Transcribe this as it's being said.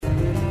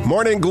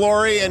Morning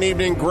glory and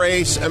evening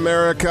grace,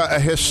 America. A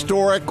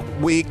historic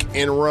week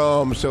in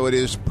Rome, so it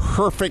is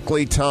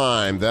perfectly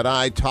timed that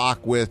I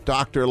talk with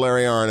Dr.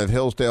 Larry Arnn of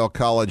Hillsdale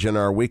College in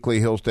our weekly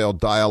Hillsdale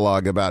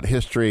dialogue about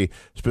history,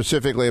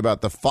 specifically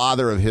about the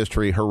father of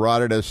history,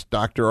 Herodotus.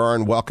 Dr.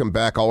 Arnn, welcome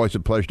back. Always a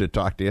pleasure to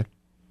talk to you.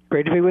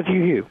 Great to be with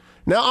you, Hugh.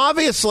 Now,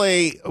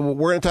 obviously,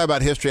 we're going to talk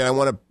about history, and I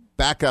want to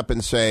back up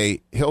and say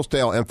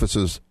Hillsdale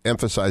emphasizes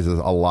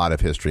a lot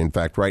of history. In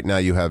fact, right now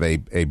you have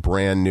a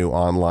brand new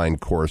online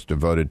course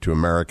devoted to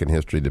American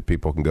history that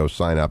people can go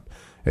sign up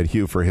at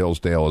Hugh for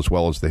Hillsdale, as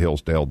well as the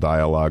Hillsdale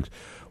Dialogues.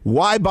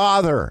 Why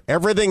bother?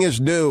 Everything is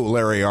new,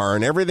 Larry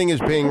Arnn. Everything is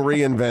being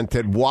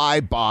reinvented.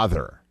 Why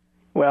bother?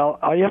 Well,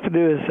 all you have to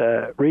do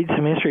is read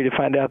some history to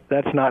find out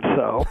that's not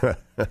so.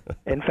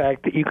 In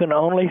fact, you can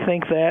only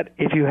think that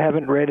if you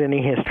haven't read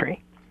any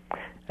history.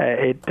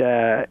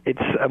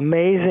 It's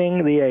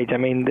amazing, the age. I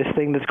mean, this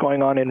thing that's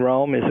going on in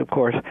Rome is, of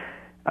course,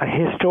 a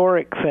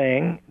historic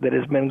thing that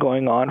has been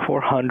going on for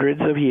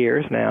hundreds of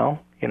years now,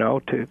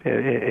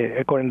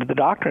 according to the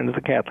doctrines of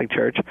the Catholic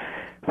Church,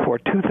 for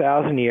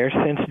 2,000 years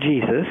since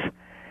Jesus.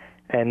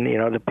 And,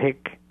 to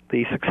pick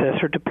the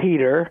successor to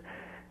Peter,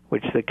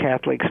 which the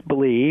Catholics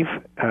believe,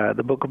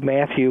 the book of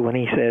Matthew, when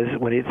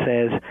it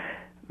says,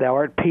 "Thou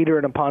art Peter,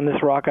 and upon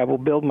this rock I will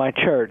build my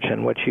church,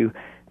 and what you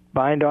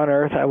bind on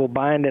earth, I will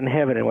bind in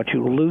heaven, and what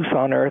you loose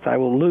on earth, I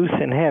will loose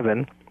in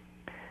heaven."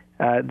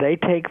 They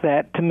take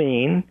that to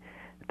mean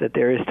that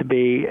there is to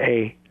be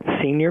a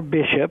senior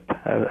bishop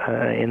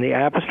in the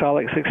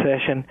apostolic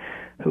succession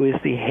who is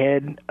the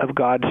head of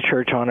God's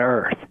church on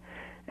earth.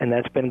 And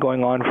that's been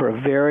going on for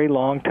a very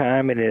long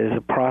time. It is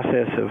a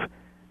process of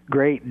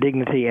great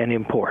dignity and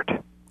import.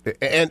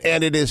 And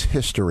it is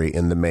history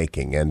in the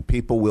making, and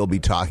people will be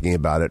talking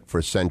about it for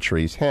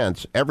centuries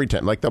hence, every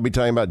time. Like they'll be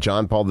talking about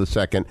John Paul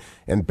II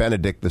and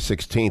Benedict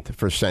XVI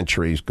for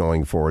centuries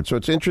going forward. So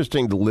it's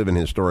interesting to live in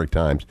historic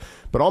times.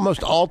 But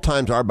almost all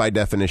times are by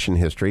definition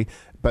history,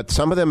 but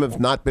some of them have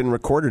not been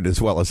recorded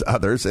as well as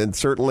others. And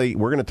certainly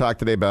we're going to talk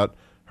today about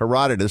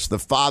Herodotus, the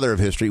father of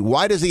history.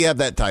 Why does he have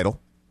that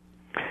title?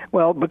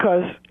 Well,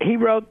 because he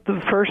wrote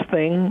the first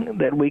thing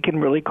that we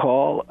can really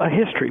call a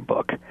history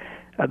book.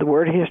 The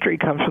word history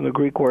comes from the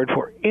Greek word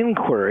for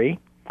inquiry,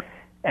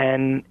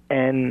 and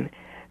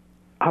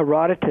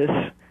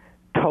Herodotus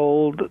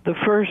told the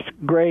first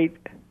great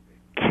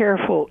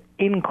careful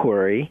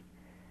inquiry,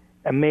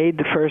 made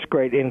the first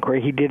great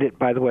inquiry. He did it,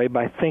 by the way,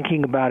 by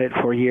thinking about it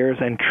for years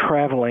and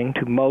traveling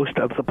to most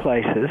of the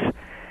places.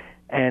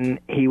 And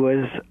he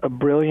was a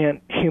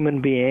brilliant human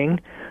being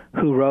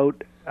who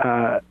wrote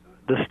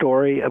the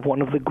story of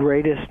one of the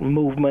greatest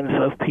movements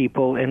of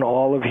people in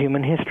all of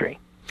human history.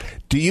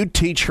 Do you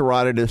teach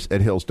Herodotus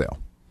at Hillsdale?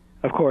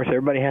 Of course,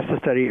 everybody has to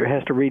study or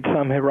has to read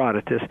some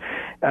Herodotus.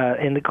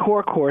 In the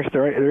core course,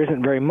 there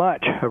isn't very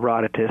much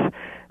Herodotus,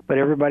 but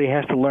everybody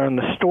has to learn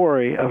the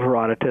story of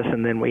Herodotus,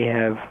 and then we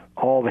have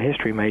all the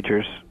history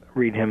majors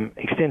read him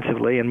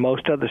extensively, and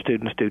most other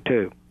students do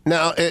too.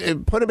 Now,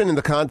 put him in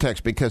the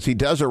context, because he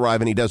does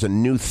arrive and he does a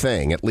new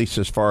thing, at least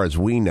as far as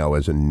we know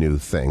as a new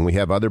thing. We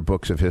have other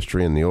books of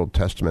history in the Old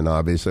Testament,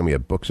 obviously, and we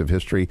have books of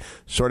history,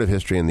 sort of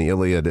history in the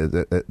Iliad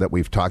that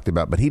we've talked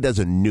about, but he does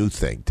a new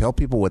thing. Tell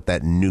people what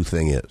that new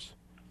thing is.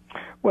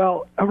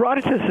 Well,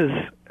 Herodotus is,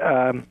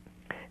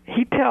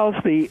 he tells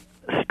the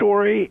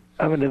story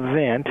of an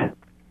event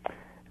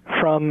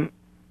from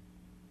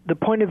the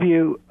point of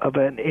view of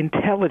an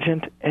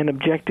intelligent and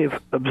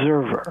objective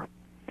observer.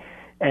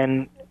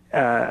 And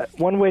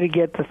one way to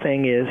get the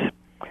thing is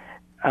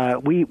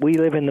we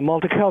live in the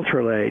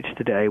multicultural age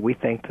today. We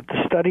think that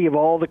the study of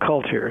all the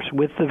cultures,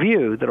 with the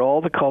view that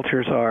all the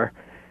cultures are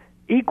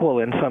equal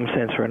in some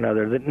sense or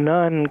another, that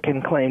none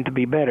can claim to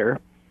be better,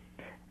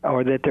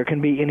 or that there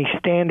can be any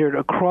standard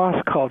across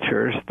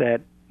cultures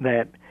that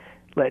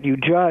let you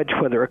judge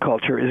whether a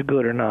culture is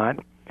good or not.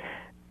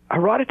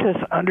 Herodotus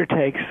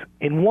undertakes,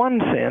 in one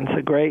sense,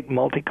 a great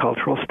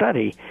multicultural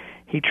study.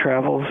 He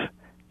travels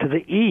to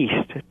the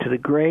east, to the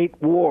great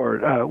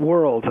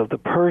worlds of the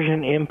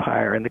Persian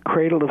Empire and the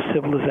cradle of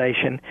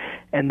civilization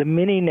and the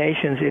many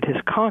nations it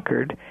has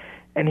conquered,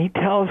 and he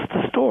tells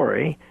the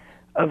story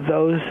of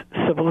those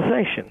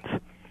civilizations.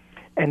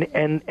 And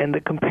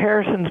the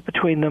comparisons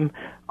between them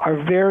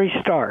are very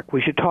stark.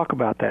 We should talk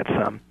about that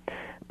some,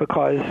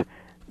 because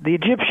the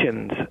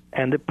Egyptians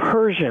and the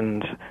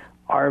Persians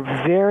are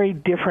very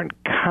different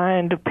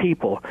kind of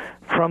people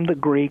from the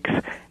Greeks,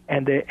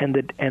 and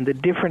the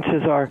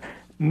differences are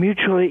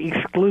mutually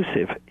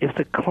exclusive. If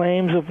the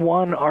claims of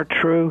one are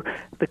true,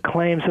 the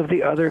claims of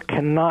the other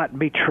cannot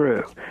be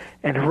true.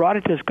 And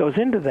Herodotus goes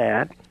into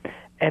that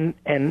and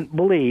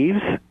believes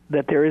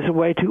that there is a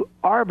way to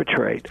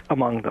arbitrate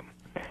among them.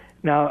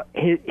 Now,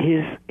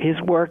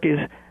 his work is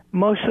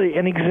mostly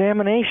an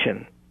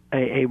examination,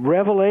 a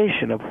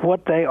revelation of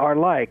what they are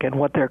like and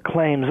what their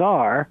claims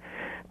are,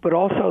 but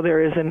also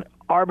there is an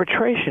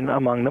arbitration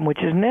among them,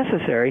 which is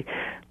necessary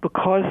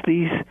because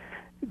these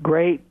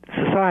great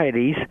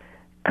societies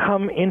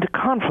come into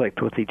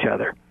conflict with each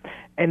other.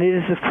 And it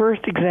is the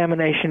first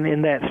examination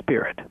in that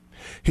spirit.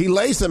 He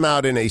lays them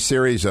out in a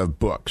series of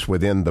books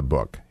within the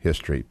book,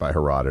 History by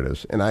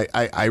Herodotus. And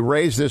I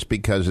raise this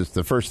because it's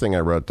the first thing I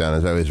wrote down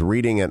as I was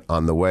reading it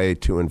on the way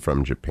to and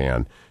from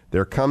Japan.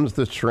 There comes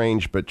the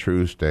strange but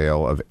true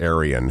tale of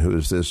Arnn,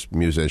 who's this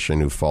musician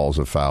who falls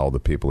afoul of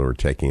the people who are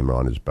taking him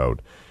on his boat.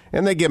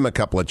 And they give him a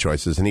couple of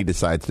choices, and he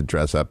decides to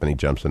dress up, and he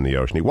jumps in the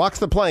ocean. He walks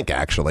the plank,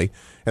 actually,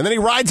 and then he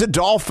rides a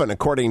dolphin,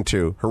 according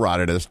to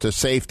Herodotus, to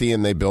safety,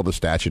 and they build a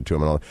statue to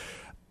him. And all.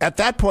 At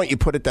that point, you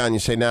put it down, and you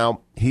say,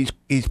 now, he's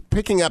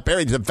picking up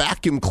Arnn. He's a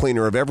vacuum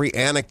cleaner of every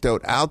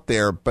anecdote out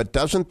there, but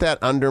doesn't that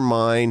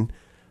undermine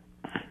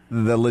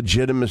the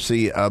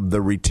legitimacy of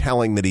the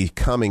retelling that he's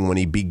coming when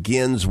he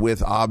begins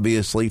with,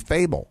 obviously,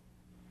 fable?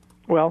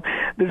 Well,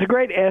 there's a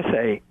great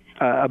essay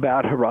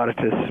about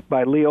Herodotus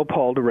by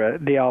Leopold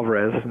de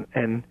Alvarez,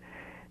 and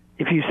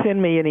if you send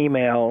me an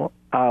email,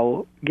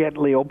 I'll get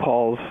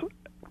Leopold's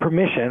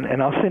permission,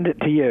 and I'll send it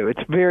to you.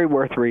 It's very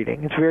worth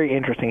reading. It's very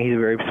interesting. He's a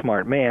very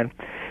smart man.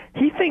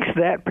 He thinks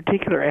that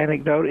particular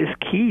anecdote is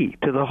key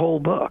to the whole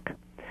book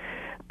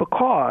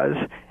because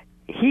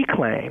he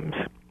claims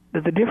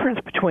that the difference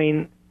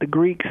between the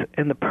Greeks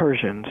and the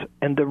Persians,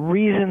 and the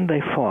reason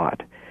they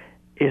fought,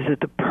 is that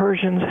the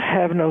Persians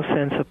have no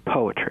sense of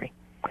poetry.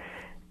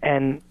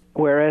 And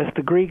whereas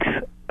the Greeks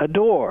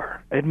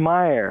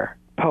admire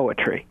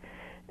poetry.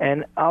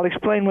 And I'll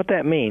explain what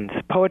that means.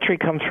 Poetry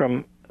comes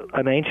from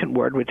an ancient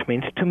word which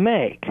means to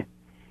make.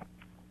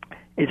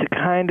 It's a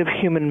kind of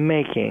human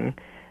making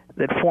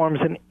that forms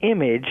an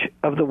image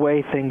of the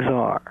way things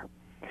are.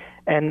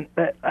 And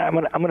I'm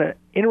going to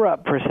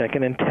interrupt for a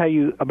second and tell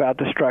you about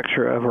the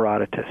structure of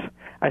Herodotus.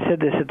 I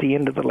said this at the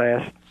end of the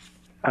last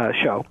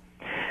show.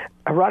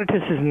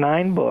 Herodotus is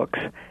 9 books,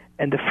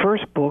 and the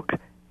first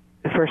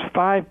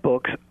 5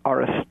 books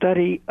are a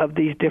study of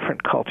these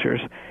different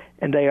cultures,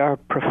 and they are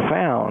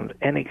profound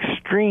and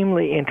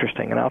extremely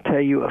interesting, and I'll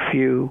tell you a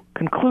few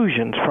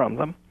conclusions from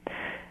them.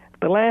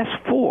 The last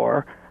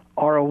 4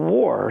 are a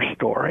war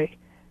story,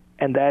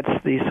 and that's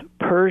this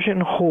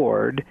Persian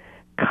horde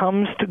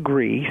comes to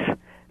Greece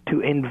to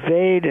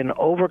invade and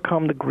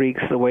overcome the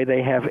Greeks the way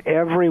they have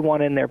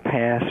everyone in their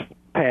path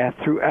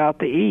throughout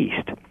the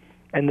East.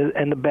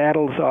 And the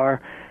battles are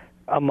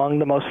among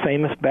the most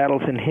famous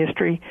battles in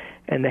history,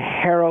 and the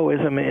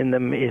heroism in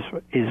them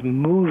is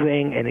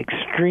moving and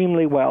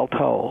extremely well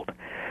told.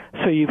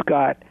 So you've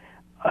got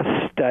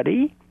a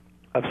study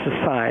of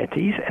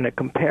societies and a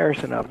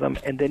comparison of them,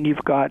 and then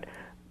you've got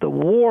the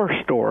war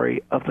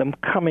story of them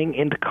coming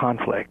into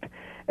conflict.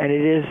 And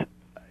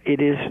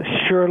it is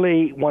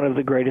surely one of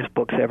the greatest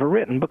books ever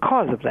written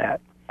because of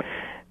that.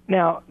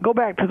 Now, go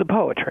back to the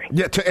poetry.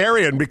 Yeah, to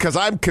Arnn, because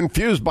I'm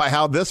confused by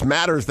how this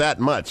matters that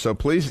much, so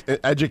please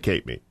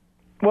educate me.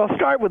 Well,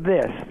 start with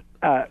this.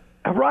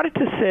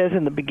 Herodotus says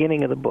in the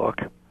beginning of the book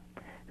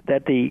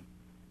that the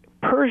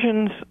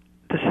Persians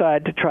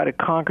decide to try to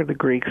conquer the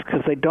Greeks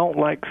because they don't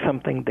like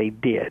something they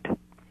did.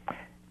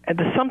 And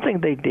the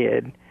something they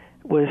did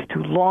was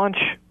to launch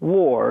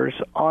wars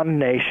on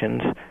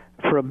nations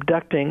for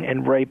abducting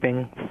and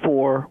raping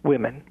 4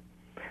 women.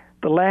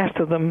 The last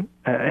of them,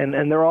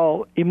 and they're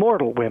all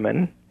immortal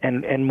women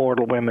and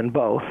mortal women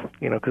both,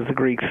 because the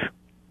Greeks,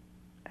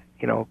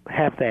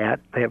 have that.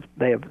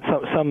 They have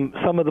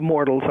some of the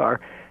mortals are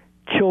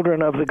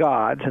children of the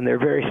gods, and they're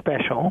very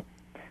special,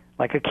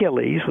 like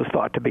Achilles was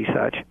thought to be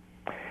such.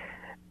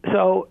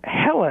 So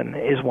Helen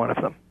is one of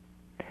them.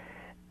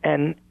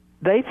 And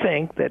they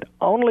think that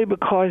only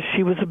because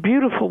she was a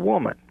beautiful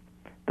woman,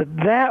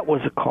 that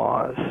was a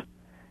cause.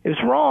 It was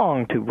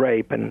wrong to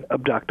rape and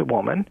abduct a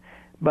woman,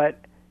 but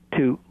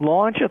to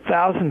launch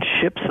 1,000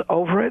 ships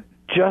over it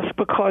just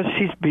because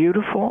she's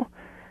beautiful,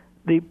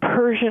 the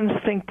Persians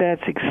think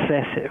that's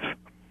excessive.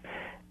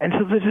 And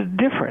so there's a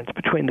difference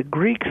between the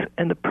Greeks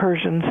and the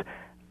Persians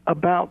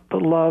about the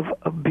love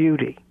of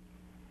beauty.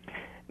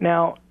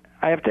 Now,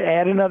 I have to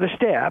add another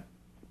step,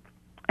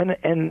 and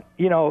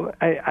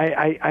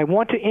I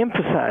want to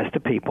emphasize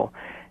to people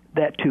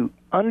that to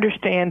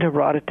understand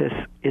Herodotus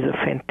is a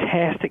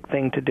fantastic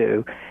thing to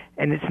do,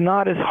 and it's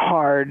not as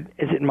hard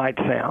as it might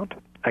sound.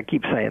 I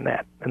keep saying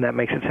that, and that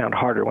makes it sound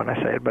harder when I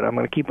say it, but I'm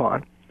going to keep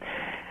on.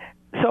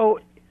 So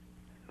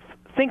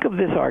think of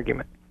this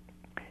argument.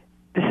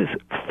 This is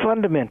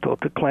fundamental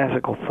to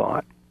classical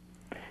thought.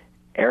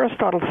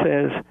 Aristotle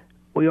says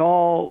we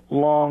all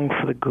long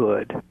for the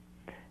good,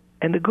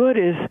 and the good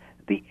is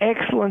the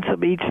excellence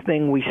of each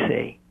thing we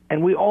see,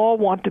 and we all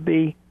want to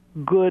be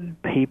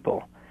good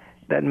people.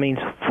 That means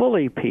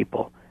fully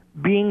people,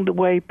 being the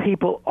way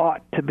people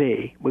ought to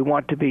be. We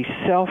want to be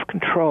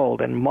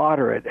self-controlled and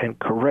moderate and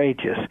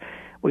courageous.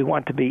 We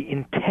want to be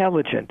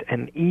intelligent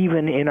and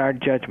even in our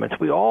judgments.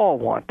 We all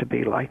want to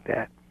be like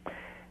that.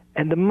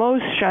 And the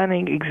most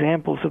shining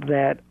examples of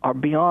that are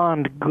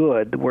beyond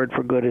good. The word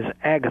for good is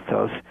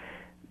agathos.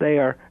 They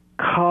are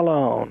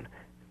kalon.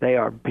 They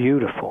are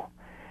beautiful.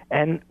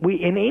 And we,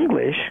 in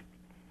English,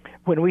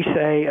 when we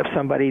say of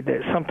somebody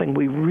that something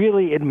we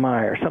really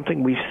admire,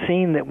 something we've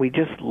seen that we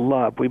just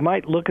love, we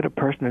might look at a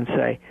person and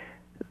say,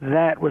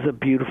 that was a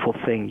beautiful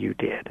thing you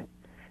did.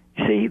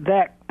 See,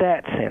 that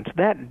sense,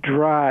 that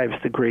drives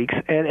the Greeks,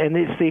 and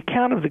it's the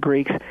account of the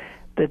Greeks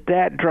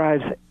that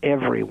drives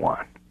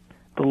everyone.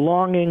 The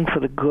longing for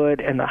the good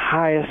and the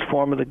highest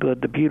form of the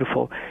good, the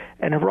beautiful.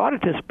 And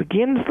Herodotus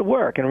begins the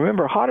work. And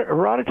remember,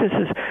 Herodotus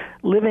is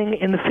living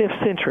in the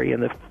 5th century, in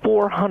the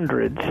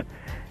 400s,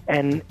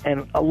 and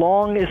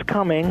along is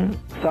coming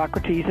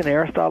Socrates and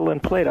Aristotle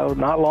and Plato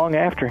not long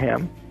after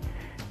him.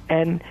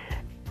 And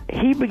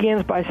he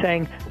begins by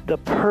saying the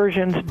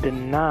Persians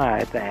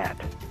deny that.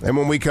 And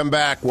when we come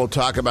back, we'll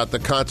talk about the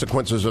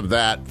consequences of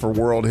that for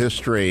world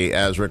history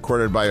as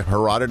recorded by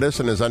Herodotus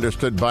and as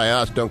understood by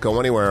us. Don't go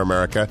anywhere,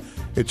 America.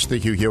 It's the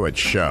Hugh Hewitt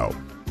Show.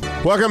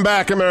 Welcome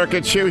back, America.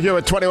 It's Hugh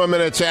Hewitt, 21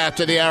 minutes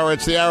after the hour.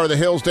 It's the hour of the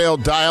Hillsdale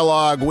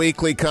Dialogue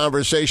weekly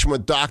conversation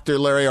with Dr.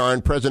 Larry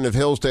Arnn, president of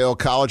Hillsdale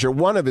College, or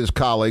one of his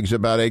colleagues,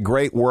 about a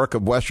great work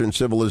of Western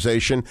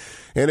civilization.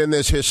 And in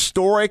this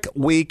historic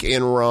week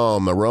in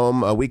Rome,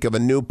 a week of a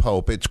new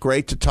pope, it's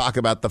great to talk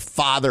about the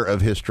father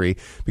of history,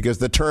 because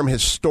the term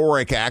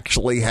historic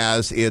actually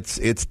has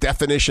its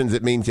definitions.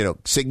 It means,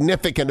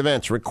 significant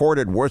events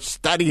recorded, worth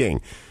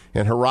studying.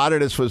 And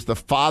Herodotus was the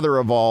father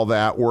of all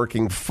that,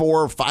 working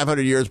 400 or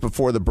 500 years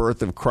before the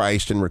birth of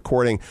Christ and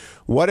recording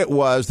what it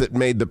was that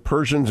made the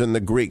Persians and the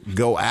Greek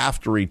go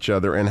after each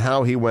other and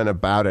how he went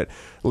about it.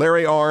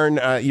 Larry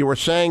Arnn, you were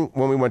saying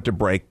when we went to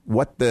break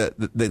what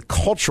the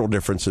cultural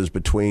differences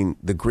between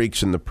the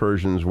Greeks and the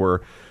Persians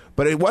were.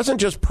 But it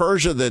wasn't just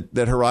Persia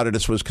that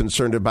Herodotus was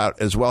concerned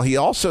about as well. He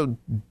also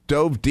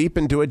dove deep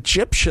into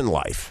Egyptian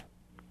life.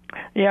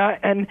 Yeah,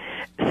 and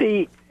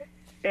see,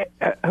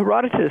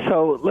 Herodotus,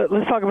 so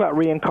let's talk about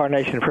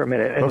reincarnation for a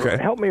minute. And okay.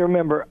 Help me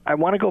remember, I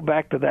want to go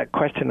back to that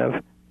question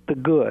of the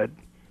good,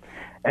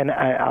 and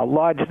I'll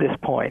lodge this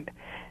point.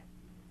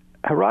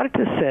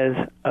 Herodotus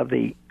says of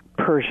the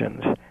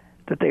Persians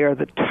that they are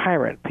the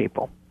tyrant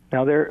people.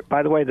 Now,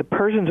 by the way, the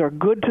Persians are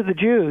good to the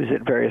Jews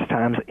at various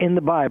times in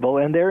the Bible,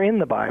 and they're in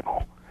the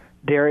Bible.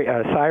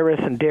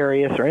 Cyrus and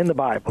Darius are in the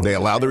Bible. They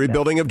allow the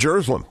rebuilding of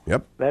Jerusalem.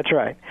 Yep. That's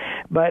right.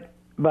 But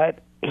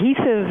he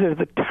says they're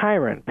the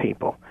tyrant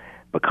people,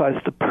 because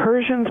the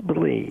Persians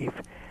believe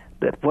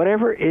that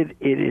whatever it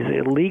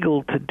is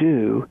illegal to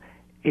do,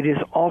 it is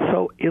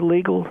also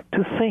illegal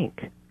to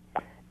think.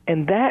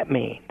 And that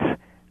means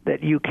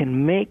that you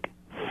can make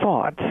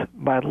thoughts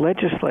by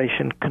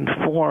legislation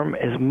conform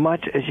as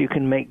much as you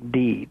can make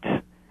deeds,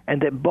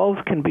 and that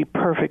both can be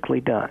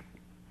perfectly done.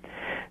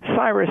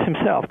 Cyrus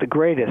himself, the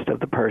greatest of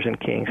the Persian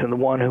kings and the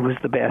one who was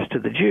the best to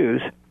the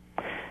Jews,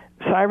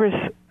 Cyrus,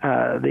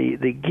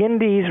 the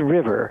Ganges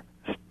River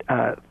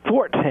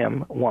thwarts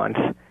him once,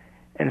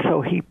 and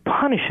so he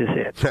punishes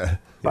it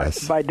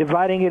yes. by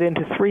dividing it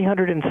into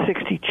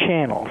 360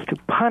 channels to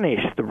punish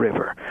the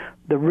river.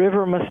 The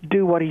river must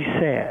do what he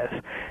says.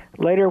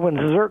 Later, when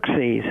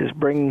Xerxes is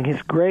bringing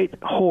his great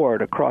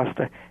horde across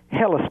the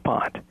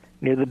Hellespont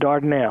near the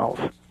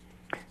Dardanelles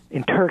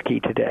in Turkey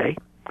today,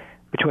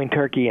 between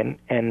Turkey and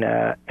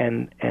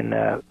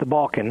the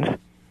Balkans,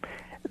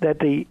 that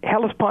the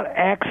Hellespont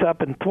acts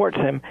up and thwarts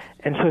him,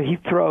 and so he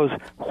throws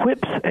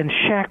whips and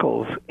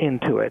shackles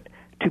into it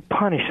to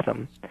punish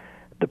them.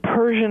 The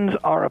Persians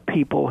are a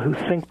people who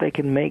think they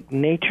can make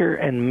nature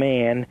and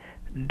man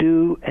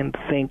do and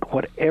think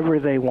whatever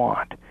they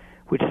want,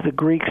 which the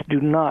Greeks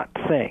do not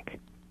think.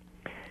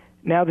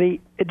 Now,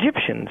 the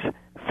Egyptians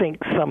think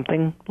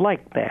something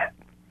like that.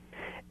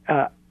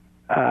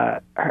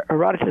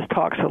 Herodotus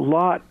talks a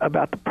lot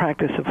about the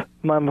practice of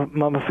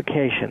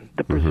mummification,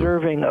 the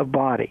preserving of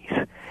bodies,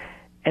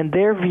 and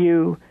their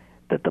view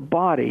that the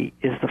body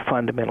is the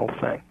fundamental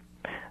thing.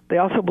 They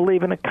also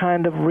believe in a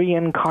kind of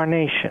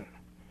reincarnation.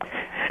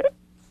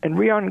 And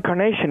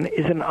reincarnation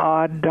is an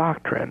odd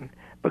doctrine,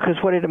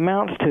 because what it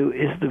amounts to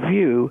is the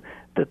view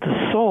that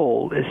the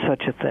soul is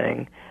such a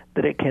thing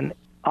that it can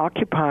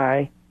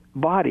occupy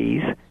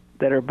bodies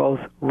that are both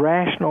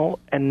rational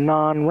and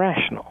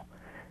non-rational.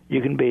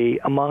 You can be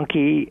a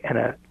monkey and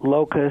a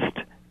locust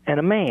and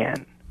a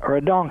man, or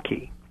a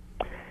donkey.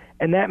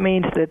 And that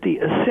means that the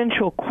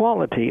essential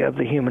quality of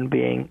the human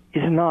being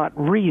is not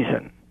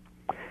reason.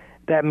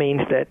 That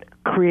means that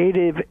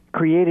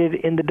created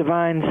in the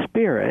divine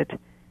spirit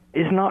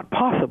is not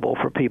possible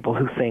for people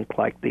who think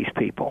like these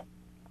people.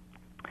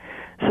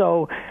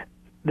 So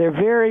they're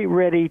very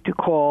ready to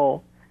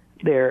call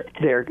their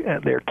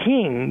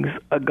kings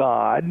a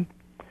god,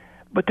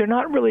 but they're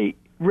not really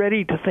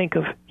ready to think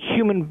of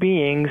human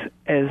beings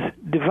as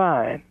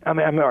divine.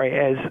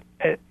 As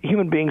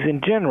human beings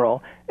in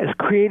general as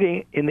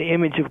creating in the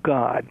image of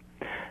God.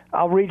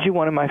 I'll read you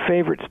one of my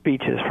favorite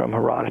speeches from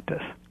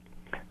Herodotus.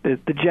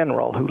 The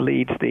general who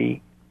leads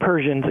the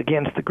Persians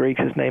against the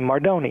Greeks is named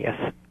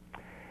Mardonius.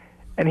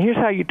 And here's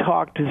how you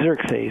talk to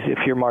Xerxes if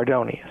you're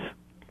Mardonius.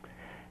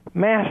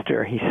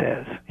 Master, he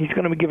says, he's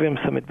going to give him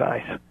some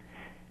advice.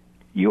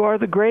 You are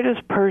the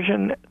greatest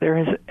Persian there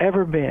has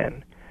ever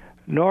been,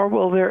 nor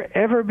will there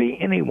ever be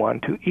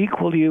anyone to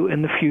equal you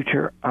in the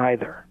future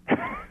either.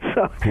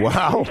 So,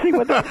 wow. you see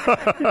what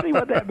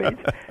that means?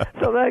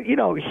 So that,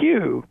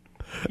 Hugh,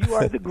 You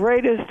are the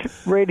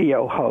greatest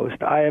radio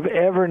host I have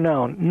ever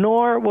known,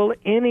 nor will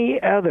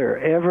any other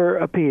ever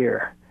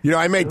appear. You know,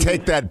 I may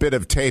take that bit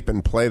of tape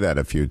and play that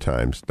a few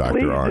times, Dr.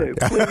 Arnn.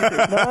 Please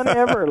do. None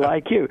ever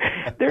like you.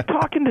 They're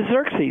talking to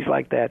Xerxes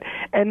like that.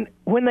 And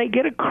when they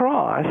get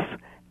across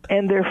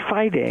and they're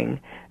fighting,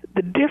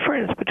 the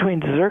difference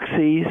between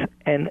Xerxes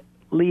and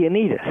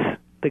Leonidas,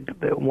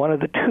 one of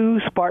the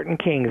two Spartan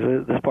kings,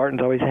 the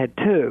Spartans always had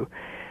two,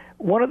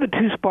 one of the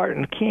two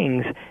Spartan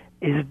kings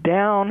is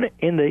down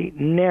in the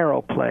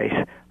narrow place,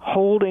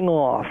 holding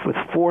off with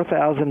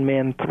 4,000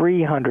 men,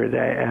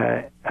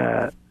 300,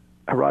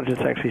 Herodotus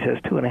actually says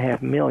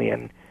 2.5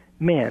 million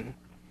men.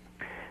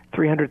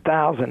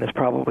 300,000 is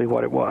probably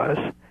what it was.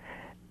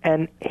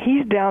 And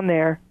he's down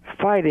there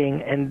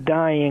fighting and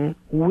dying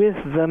with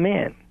the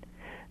men.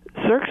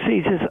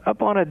 Xerxes is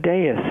up on a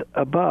dais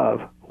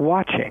above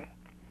watching.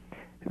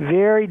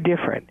 Very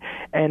different.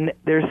 And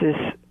there's this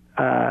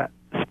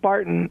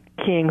Spartan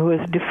king who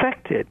has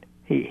defected.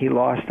 He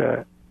lost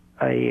a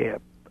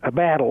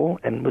battle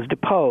and was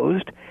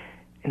deposed,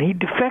 and he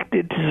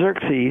defected to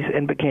Xerxes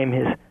and became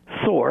his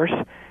source,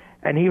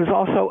 and he was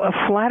also a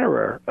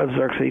flatterer of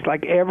Xerxes,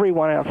 like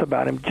everyone else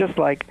about him, just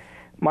like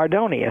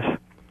Mardonius.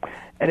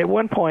 And at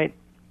one point,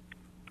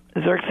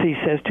 Xerxes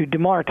says to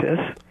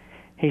Demaratus,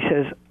 he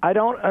says, I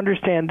don't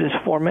understand this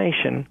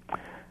formation.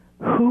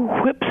 Who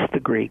whips the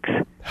Greeks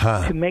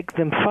to make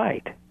them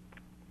fight?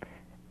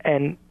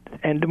 And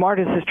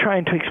Demaratus is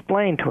trying to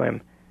explain to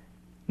him,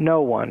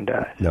 no one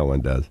does. No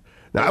one does.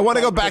 Now, I want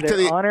to go back to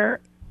the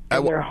honor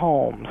and their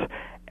homes.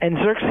 And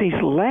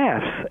Xerxes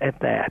laughs at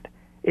that.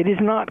 It is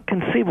not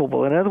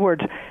conceivable. In other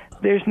words,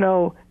 there's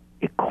no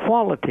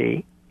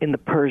equality in the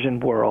Persian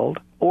world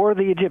or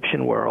the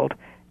Egyptian world,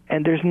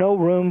 and there's no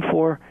room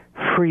for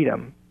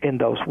freedom in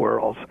those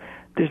worlds.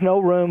 There's no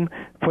room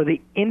for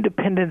the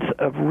independence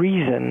of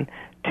reason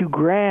to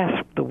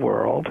grasp the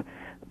world.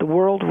 The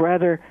world,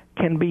 rather,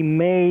 can be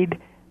made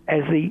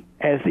as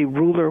the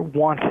ruler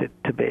wants it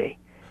to be.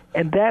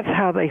 And that's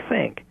how they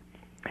think.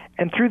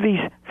 And through these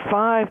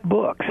 5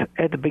 books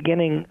at the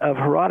beginning of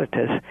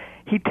Herodotus,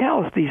 he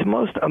tells these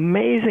most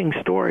amazing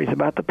stories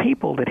about the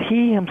people that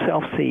he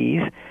himself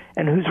sees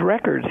and whose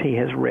records he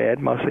has read,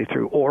 mostly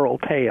through oral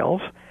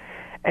tales.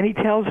 And he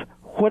tells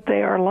what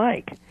they are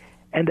like.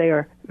 And they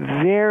are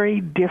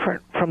very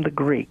different from the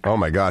Greeks. Oh,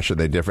 my gosh, are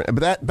they different?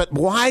 But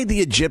why the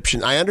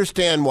Egyptians? I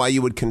understand why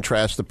you would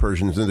contrast the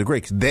Persians and the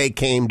Greeks. They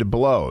came to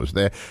blows.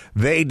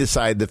 They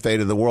decide the fate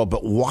of the world.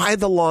 But why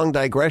the long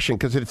digression?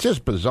 Because it's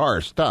just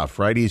bizarre stuff,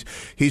 right?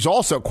 He's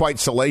also quite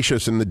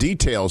salacious in the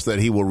details that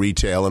he will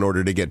retail in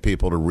order to get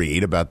people to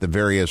read about the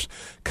various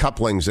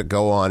couplings that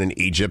go on in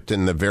Egypt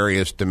and the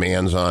various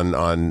demands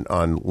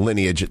on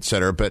lineage, et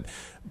cetera.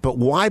 But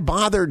why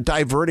bother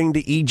diverting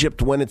to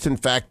Egypt when it's, in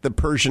fact, the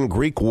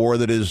Persian-Greek war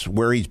that is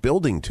where he's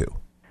building to?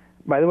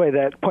 By the way,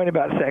 that point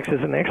about sex is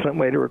an excellent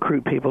way to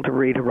recruit people to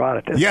read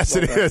Herodotus. Yes,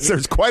 it is.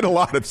 There's quite a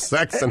lot of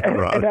sex in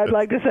Herodotus. And I'd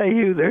like to say,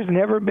 Hugh, there's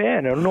never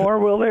been, nor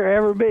will there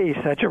ever be,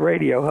 such a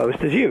radio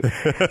host as you. But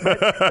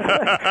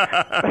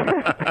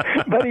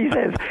he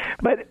says,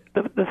 but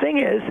the thing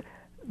is,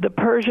 the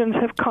Persians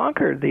have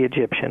conquered the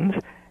Egyptians,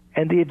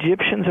 and the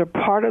Egyptians are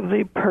part of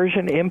the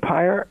Persian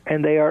Empire,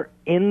 and they are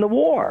in the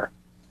war.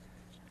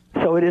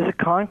 So it is a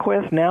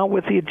conquest now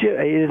with the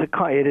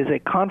it is a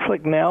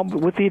conflict now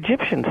with the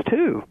Egyptians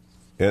too.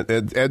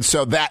 And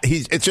so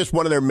it's just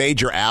one of their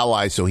major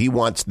allies. So he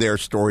wants their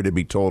story to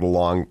be told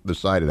along the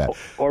side of that,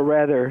 or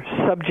rather,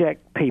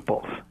 subject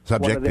peoples.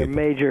 One of their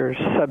major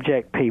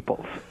subject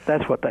peoples.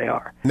 That's what they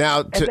are. Now,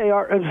 and they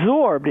are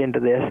absorbed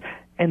into this,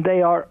 and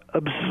they are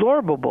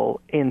absorbable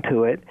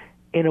into it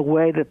in a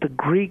way that the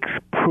Greeks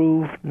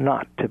prove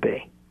not to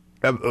be.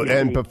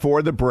 And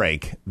before the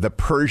break, the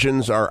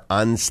Persians are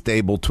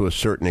unstable to a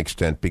certain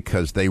extent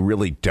because they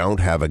really don't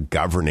have a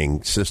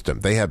governing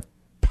system. They have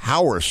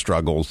power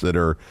struggles that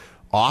are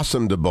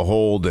awesome to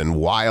behold and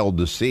wild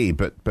to see,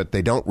 but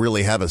they don't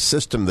really have a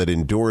system that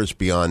endures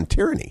beyond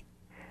tyranny.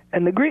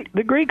 And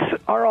the Greeks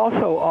are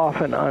also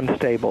often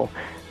unstable.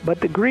 But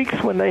the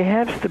Greeks, when they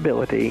have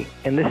stability,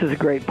 and this is a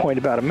great point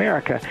about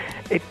America,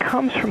 it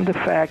comes from the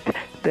fact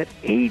that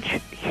each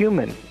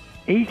human,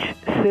 each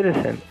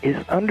citizen is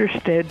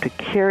understood to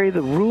carry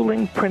the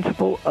ruling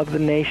principle of the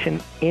nation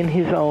in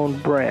his own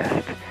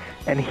breast.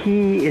 And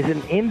he is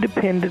an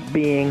independent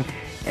being,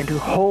 and to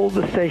hold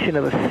the station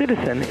of a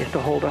citizen is to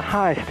hold a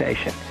high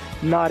station,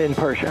 not in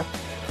Persia.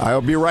 I'll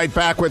be right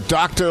back with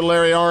Dr.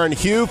 Larry Arnn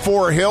Hugh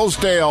for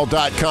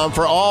Hillsdale.com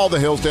for all the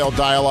Hillsdale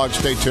dialogue.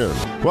 Stay tuned.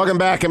 Welcome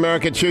back,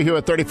 America. It's Hugh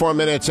Hewitt, 34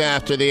 minutes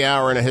after the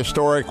hour, and a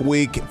historic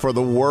week for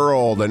the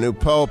world. A new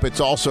pope. It's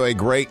also a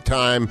great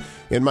time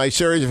in my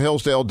series of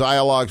Hillsdale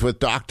dialogues with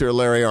Dr.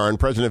 Larry Arnn,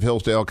 president of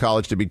Hillsdale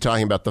College, to be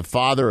talking about the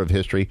father of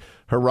history,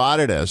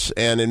 Herodotus,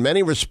 and in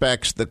many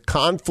respects, the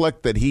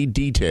conflict that he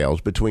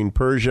details between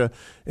Persia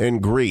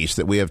and Greece,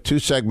 that we have 2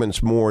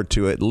 segments more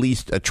to at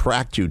least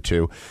attract you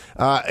to,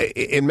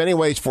 in many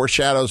ways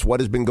foreshadows what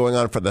has been going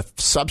on for the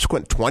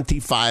subsequent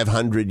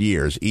 2,500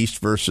 years, East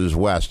versus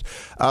West.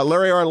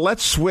 Larry Arnn,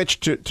 let's switch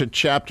to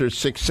chapters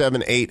 6,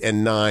 7, 8,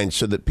 and 9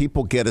 so that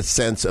people get a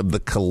sense of the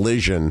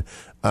collision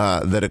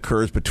that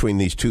occurs between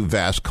these 2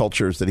 vast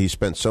cultures that he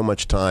spent so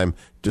much time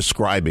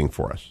describing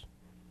for us.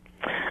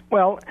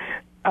 Well,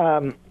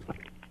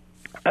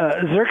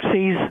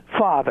 Xerxes'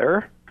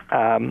 father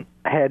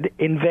had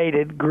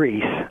invaded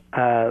Greece.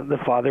 The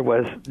father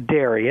was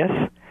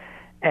Darius,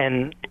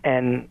 and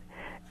I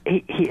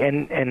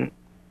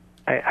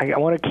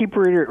want to keep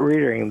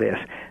reiterating this.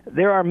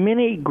 There are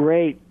many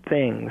great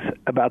things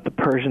about the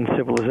Persian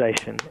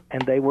civilization,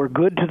 and they were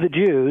good to the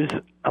Jews,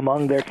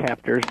 among their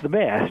captors the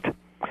best.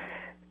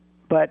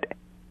 But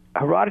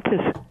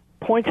Herodotus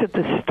points at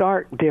the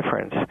stark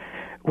difference.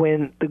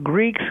 When the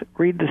Greeks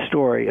read the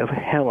story of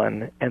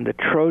Helen and the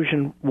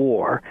Trojan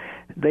War,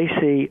 they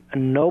see a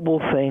noble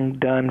thing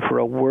done for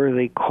a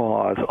worthy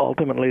cause,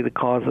 ultimately the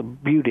cause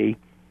of beauty,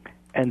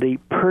 and the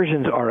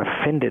Persians are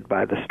offended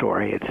by the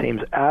story. It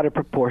seems out of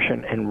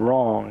proportion and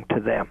wrong to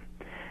them.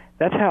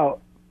 That's how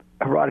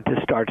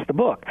Herodotus starts the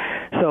book.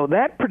 So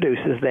that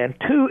produces then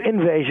 2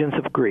 invasions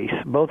of Greece,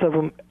 both of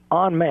them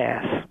en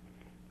masse,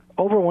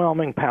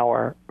 overwhelming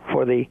power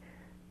for the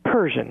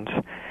Persians.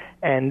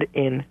 And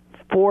in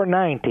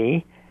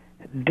 490,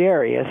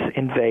 Darius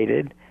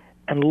invaded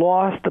and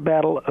lost the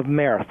Battle of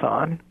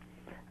Marathon,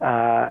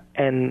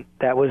 and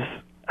that was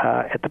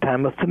at the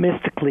time of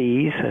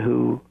Themistocles,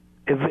 who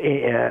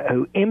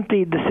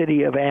emptied the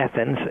city of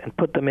Athens and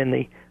put them in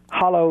the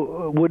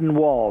hollow wooden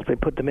walls. They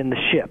put them in the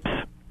ships.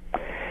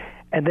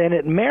 And then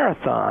at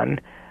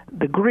Marathon,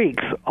 the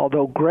Greeks,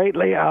 although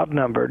greatly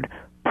outnumbered,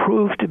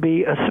 proved to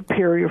be a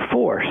superior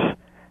force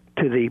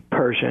to the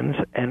Persians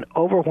and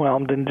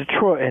overwhelmed and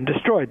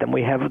destroyed them.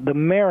 We have the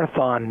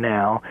Marathon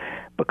now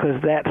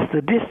because that's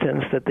the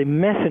distance that the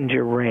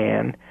messenger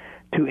ran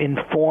to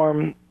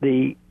inform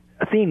the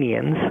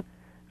Athenians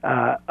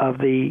of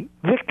the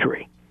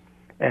victory.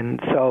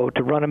 And so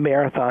to run a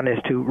marathon is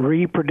to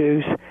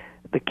reproduce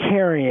the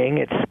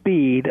carrying at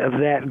speed of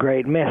that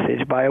great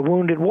message by a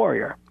wounded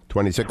warrior.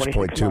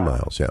 26.2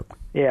 miles, yeah.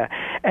 Yeah,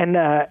 and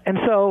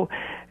so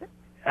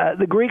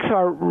the Greeks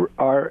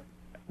are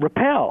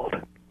repelled,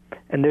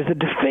 and there's a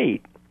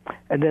defeat.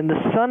 And then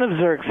the son of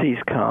Xerxes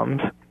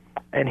comes,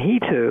 and he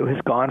too has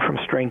gone from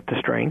strength to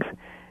strength,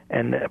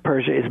 and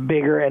Persia is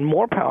bigger and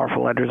more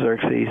powerful under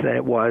Xerxes than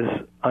it was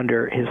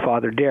under his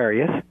father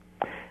Darius.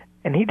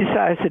 And he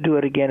decides to do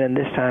it again, and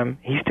this time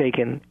he's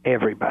taken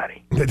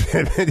everybody.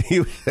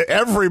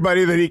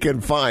 Everybody that he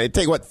can find. It'd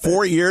take,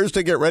 4 years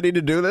to get ready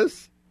to do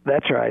this?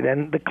 That's right.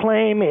 And the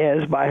claim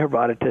is by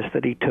Herodotus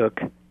that he took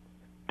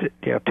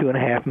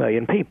 2.5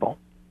 million people.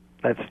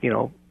 That's,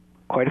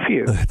 quite a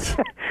few.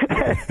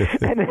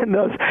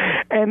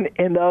 And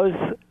in those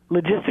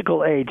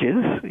logistical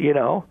ages,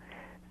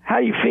 how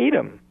do you feed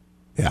them?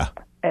 Yeah.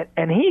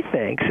 And he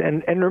thinks,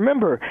 and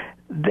remember,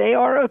 they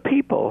are a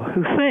people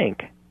who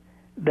think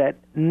that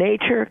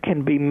nature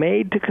can be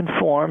made to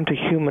conform to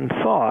human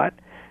thought,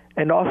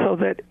 and also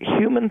that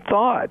human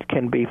thought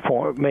can be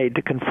made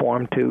to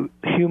conform to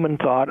human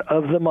thought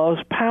of the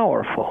most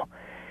powerful.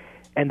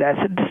 And that's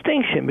a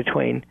distinction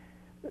between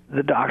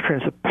the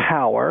doctrines of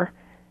power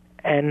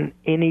and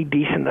any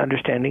decent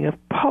understanding of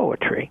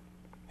poetry,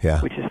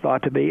 which is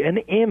thought to be an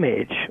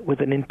image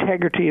with an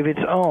integrity of its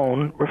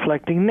own,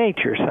 reflecting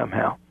nature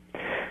somehow.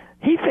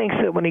 He thinks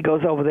that when he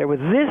goes over there with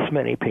this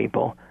many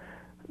people,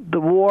 the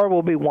war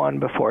will be won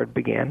before it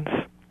begins.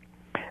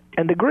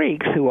 And the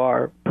Greeks, who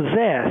are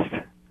possessed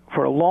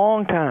for a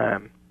long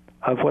time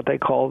of what they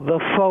call the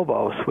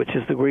phobos, which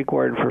is the Greek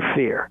word for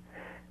fear.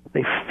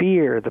 They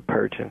fear the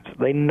Persians.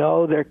 They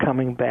know they're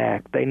coming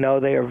back. They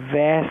know they are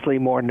vastly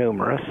more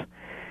numerous.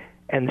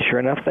 And sure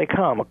enough, they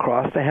come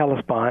across the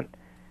Hellespont,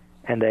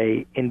 and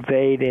they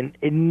invade in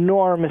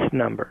enormous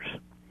numbers.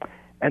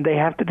 And they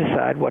have to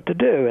decide what to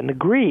do. And the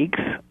Greeks,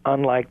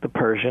 unlike the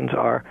Persians,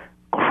 are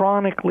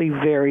chronically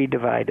very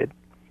divided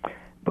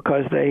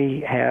because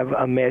they have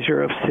a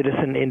measure of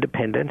citizen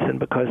independence and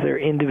because they're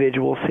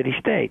individual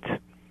city-states.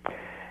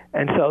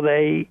 And so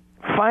they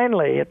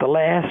finally, at the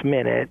last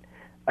minute,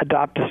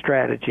 adopt a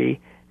strategy,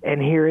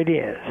 and here it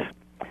is.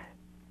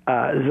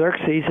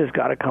 Xerxes has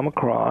got to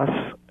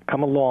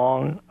come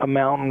along a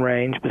mountain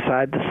range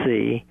beside the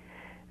sea,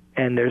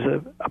 and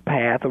there's a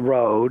path, a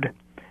road,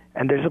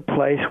 and there's a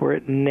place where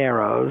it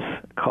narrows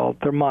called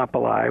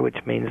Thermopylae, which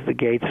means the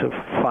gates of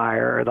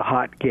fire, or the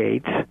hot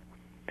gates,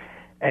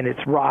 and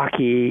it's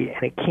rocky,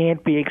 and it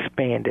can't be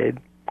expanded.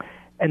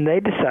 And they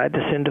decide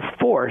to send a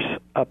force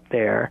up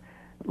there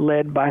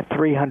led by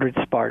 300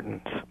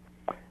 Spartans.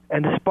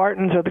 And the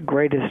Spartans are the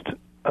greatest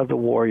of the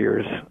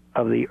warriors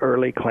of the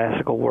early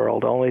classical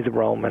world. Only the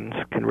Romans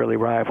can really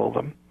rival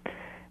them.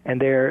 And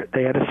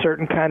they had a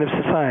certain kind of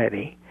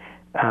society.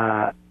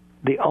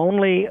 The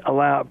only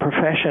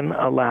profession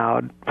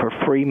allowed for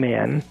free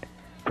men,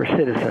 for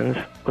citizens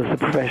was the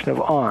profession of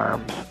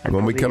arms.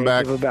 When we come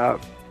back,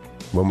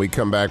 when we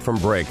come back from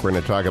break, we're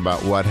going to talk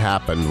about what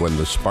happened when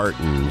the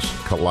Spartans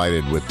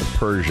collided with the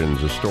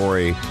Persians, a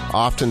story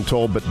often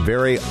told but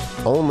very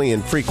only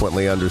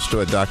infrequently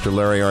understood. Dr.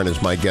 Larry Arnn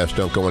is my guest.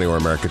 Don't go anywhere,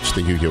 America. It's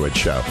the Hugh Hewitt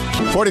Show.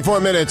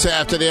 44 minutes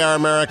after the hour,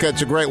 America.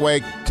 It's a great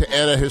way to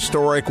end a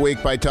historic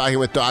week by talking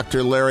with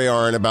Dr. Larry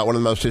Arnn about one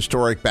of the most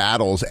historic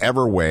battles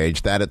ever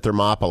waged, that at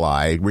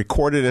Thermopylae,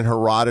 recorded in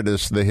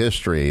Herodotus, the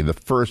history, the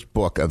first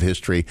book of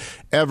history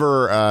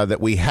ever that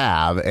we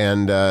have.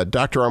 And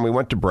Dr. Arnn, we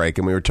went to break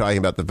and we were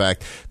talking about the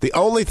fact the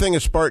only thing a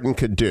Spartan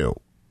could do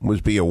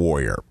was be a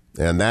warrior,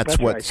 and that's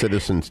what right.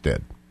 Citizens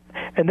did.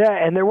 And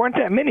there weren't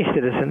that many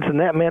citizens, and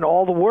that meant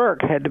all the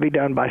work had to be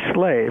done by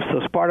slaves. So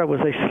Sparta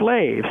was a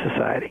slave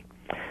society.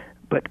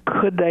 But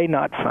could they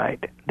not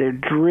fight? Their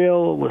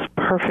drill was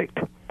perfect,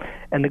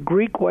 and the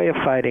Greek way of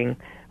fighting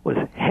was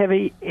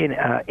heavy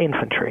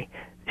infantry,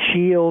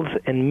 shields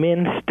and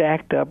men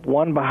stacked up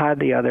one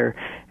behind the other,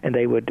 and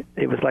it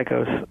was like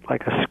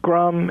a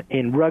scrum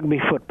in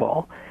rugby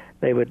football.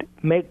 They would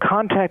make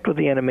contact with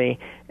the enemy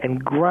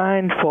and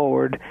grind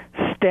forward,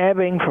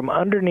 stabbing from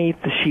underneath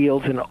the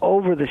shields and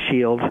over the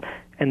shields,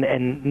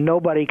 and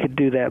nobody could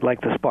do that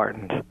like the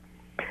Spartans.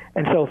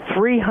 And so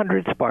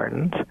 300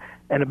 Spartans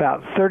and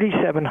about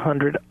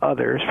 3,700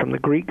 others from the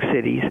Greek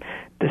cities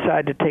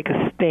decide to take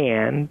a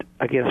stand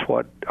against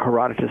what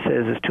Herodotus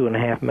says is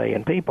 2.5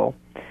 million people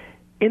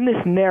in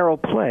this narrow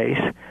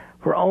place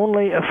where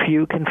only a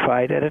few can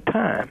fight at a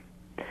time.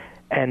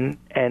 And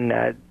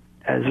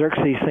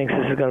Xerxes thinks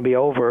this is going to be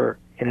over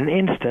in an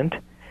instant,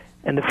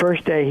 and the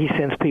first day he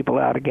sends people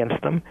out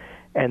against them,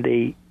 and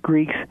the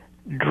Greeks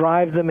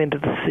drive them into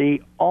the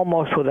sea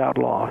almost without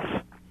loss.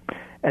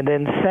 And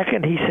then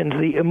second, he sends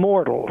the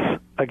immortals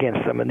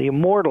against them, and the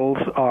immortals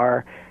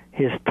are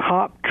his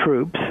top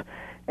troops,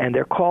 and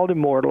they're called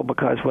immortal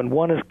because when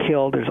one is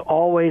killed, there's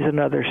always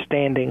another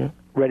standing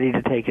ready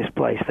to take his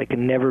place. They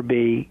can never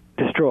be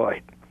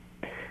destroyed.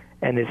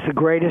 And it's the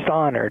greatest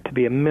honor to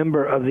be a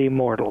member of the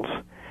immortals.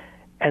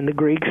 And the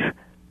Greeks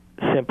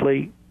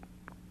simply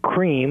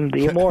cream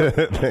the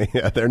immortals.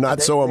 Yeah, they're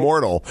not so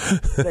immortal.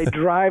 They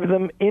drive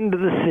them into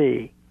the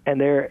sea,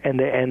 and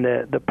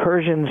the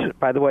Persians,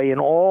 by the way, in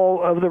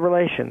all of the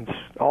relations,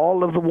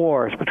 all of the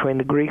wars between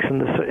the Greeks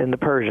and the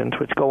Persians,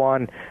 which go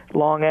on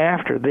long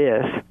after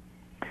this,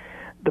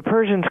 the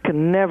Persians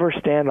can never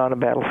stand on a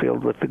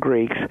battlefield with the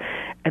Greeks,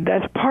 and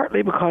that's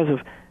partly because of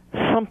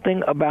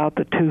something about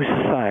the two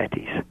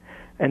societies,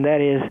 and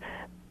that is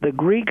the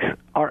Greeks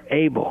are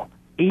able,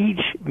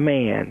 each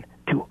man,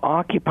 to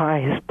occupy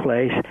his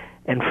place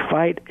and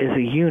fight as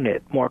a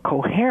unit more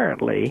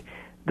coherently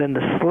than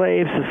the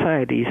slave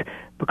societies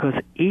because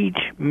each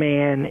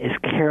man is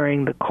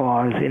carrying the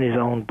cause in his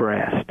own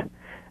breast.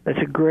 That's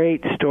a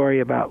great story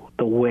about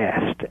the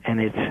West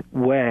and its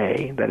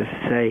way, that is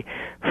to say,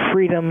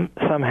 freedom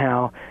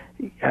somehow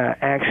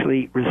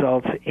actually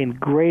results in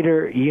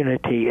greater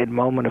unity at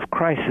moment of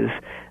crisis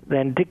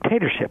than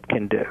dictatorship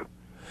can do.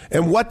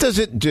 And what does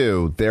it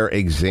do, their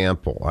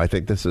example? I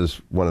think this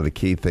is one of the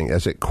key things.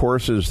 As it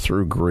courses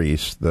through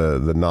Greece,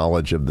 the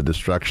knowledge of the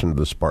destruction of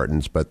the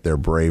Spartans, but their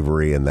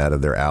bravery and that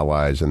of their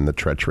allies and the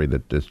treachery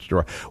that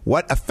destroy.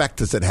 What effect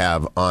does it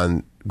have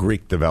on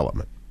Greek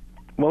development?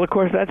 Well, of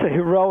course, that's a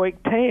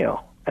heroic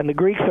tale. And the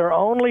Greeks are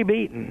only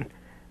beaten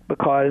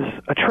because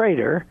a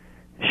traitor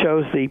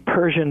shows the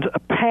Persians a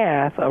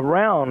path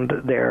around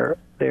their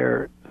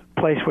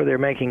place where they're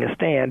making a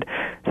stand,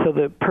 so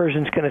the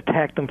Persians can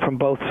attack them from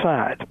both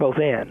sides, both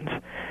ends.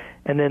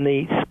 And then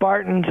the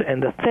Spartans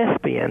and the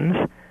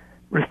Thespians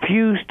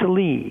refuse to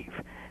leave.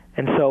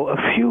 And so a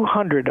few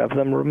hundred of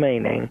them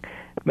remaining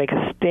make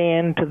a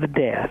stand to the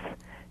death,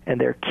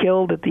 and they're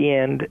killed at the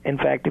end. In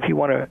fact, if you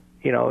want to,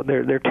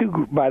 there are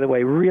two, by the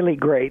way, really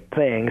great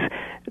things.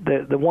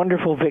 The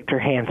wonderful Victor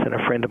Hansen,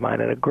 a friend of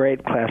mine and a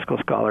great classical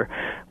scholar,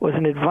 was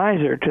an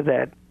advisor to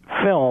that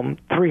film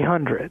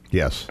 300.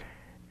 Yes.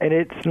 And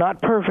it's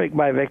not perfect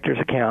by Victor's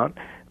account,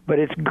 but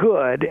it's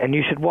good, and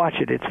you should watch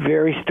it. It's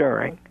very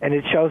stirring, and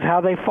it shows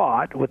how they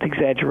fought with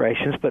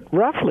exaggerations, but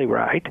roughly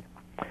right.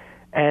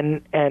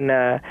 And then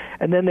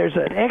there's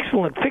an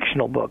excellent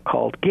fictional book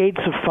called Gates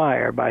of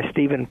Fire by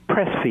Stephen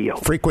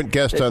Pressfield. Frequent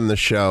guest on the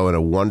show, and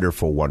a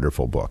wonderful,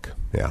 wonderful book.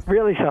 Yeah,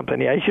 really something.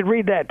 Yeah, you should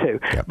read that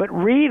too. Yep. But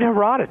read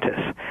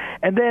Herodotus,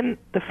 and then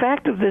the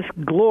fact of this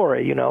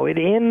glory. It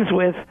ends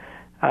with.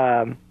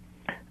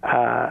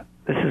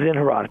 This is in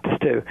Herodotus,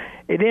 too.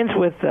 It ends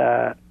with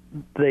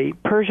the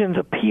Persians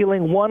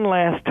appealing one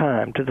last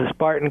time to the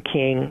Spartan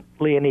king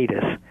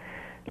Leonidas.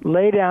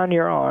 Lay down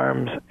your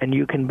arms, and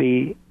you can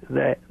be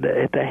at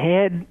the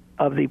head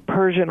of the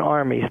Persian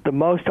armies, the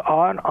most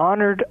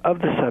honored of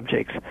the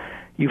subjects.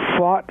 You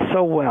fought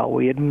so well.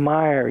 We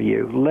admire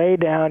you. Lay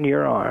down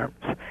your arms.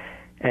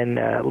 And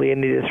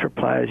Leonidas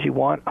replies, you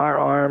want our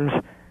arms?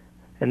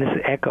 And this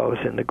echoes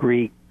in the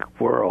Greek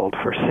world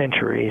for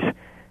centuries.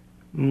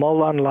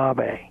 Molon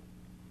labe.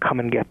 Come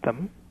and get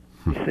them,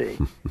 you see.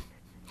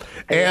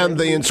 And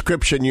the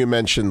inscription you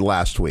mentioned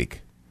last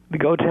week.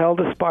 Go tell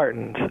the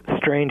Spartans,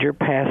 stranger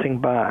passing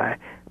by,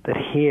 that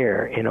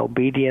here, in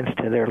obedience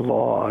to their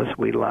laws,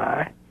 we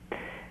lie.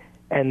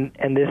 And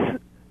this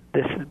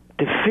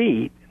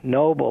defeat,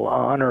 noble,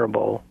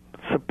 honorable,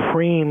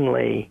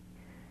 supremely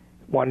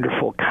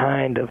wonderful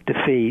kind of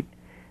defeat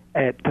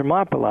at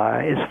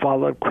Thermopylae is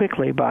followed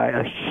quickly by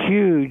a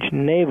huge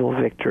naval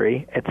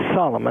victory at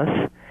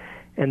Salamis,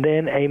 and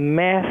then a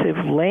massive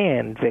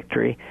land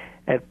victory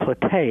at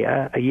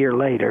Plataea a year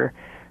later,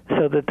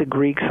 so that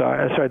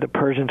the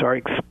Persians are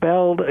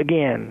expelled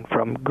again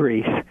from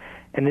Greece.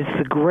 And it's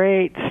the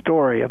great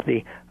story of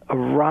the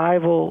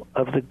arrival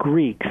of the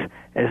Greeks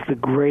as the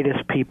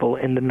greatest people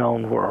in the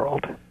known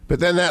world. But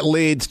then that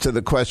leads to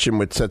the question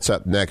which sets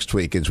up next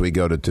week as we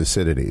go to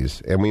Thucydides,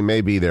 and we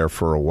may be there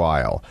for a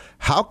while.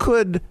 How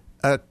could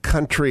a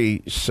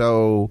country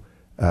so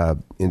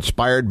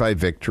inspired by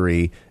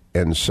victory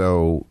and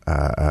so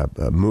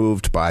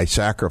moved by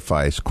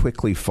sacrifice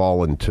quickly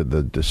fall into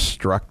the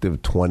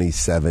destructive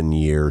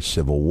 27-year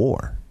civil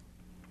war?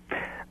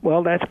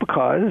 Well, that's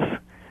because,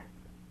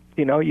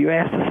 you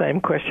ask the same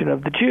question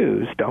of the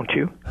Jews, don't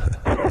you?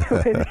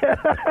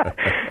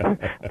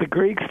 The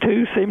Greeks,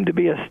 too, seem to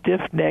be a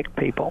stiff-necked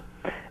people,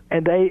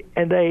 and they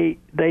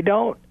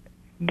don't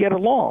get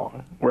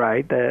along,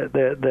 right?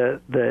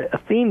 The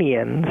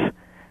Athenians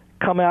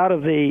come out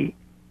of the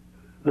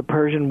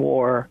Persian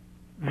War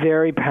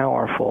very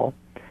powerful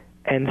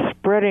and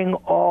spreading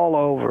all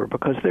over,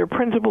 because their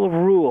principle of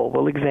rule,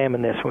 we'll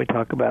examine this when we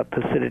talk about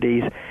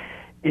Thucydides,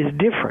 is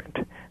different.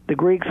 The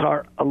Greeks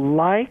are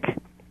alike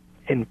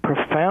and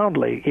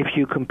profoundly, if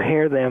you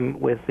compare them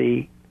with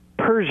the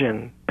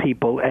Persian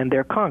people and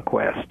their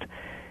conquest,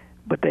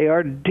 but they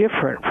are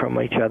different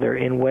from each other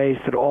in ways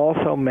that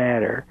also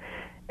matter,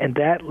 and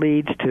that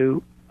leads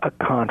to a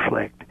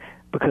conflict,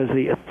 because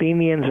the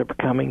Athenians are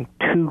becoming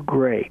too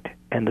great,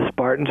 and the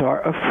Spartans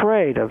are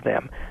afraid of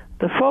them,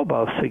 the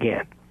Phobos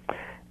again.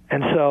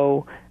 And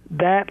so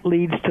that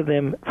leads to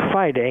them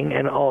fighting,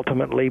 and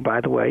ultimately, by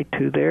the way,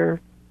 to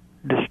their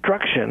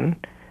destruction,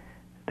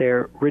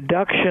 their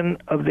reduction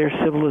of their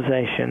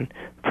civilization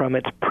from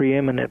its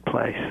preeminent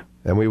place.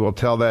 And we will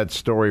tell that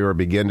story, or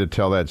begin to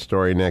tell that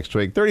story, next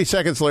week. 30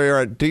 seconds,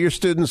 Larry. Do your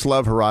students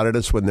love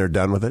Herodotus when they're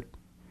done with it?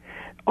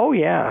 Oh,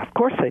 yeah, of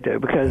course they do,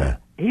 because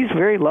he's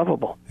very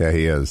lovable. Yeah,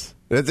 he is.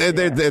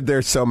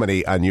 There's so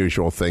many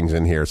unusual things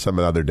in here. Some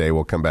other day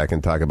we'll come back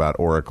and talk about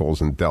oracles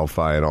and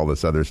Delphi and all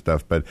this other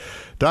stuff. But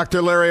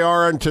Dr. Larry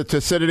Arnn to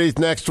Thucydides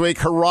next week.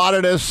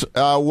 Herodotus,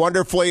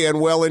 wonderfully and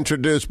well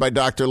introduced by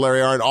Dr. Larry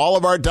Arnn. All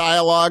of our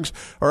dialogues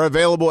are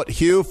available at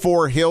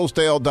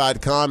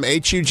hugh4hillsdale.com,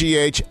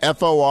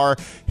 HUGHFOR,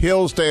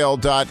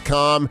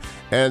 Hillsdale.com.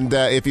 And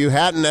if you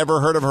hadn't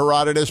ever heard of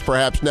Herodotus,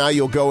 perhaps now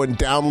you'll go and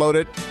download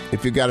it.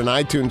 If you've got an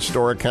iTunes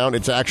Store account,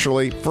 it's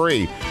actually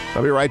free.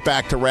 I'll be right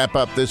back to wrap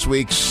up this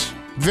week's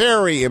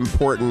very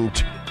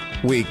important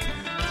week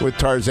with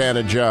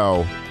Tarzana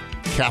Joe,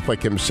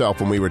 Catholic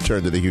himself, when we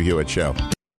return to the Hugh Hewitt Show.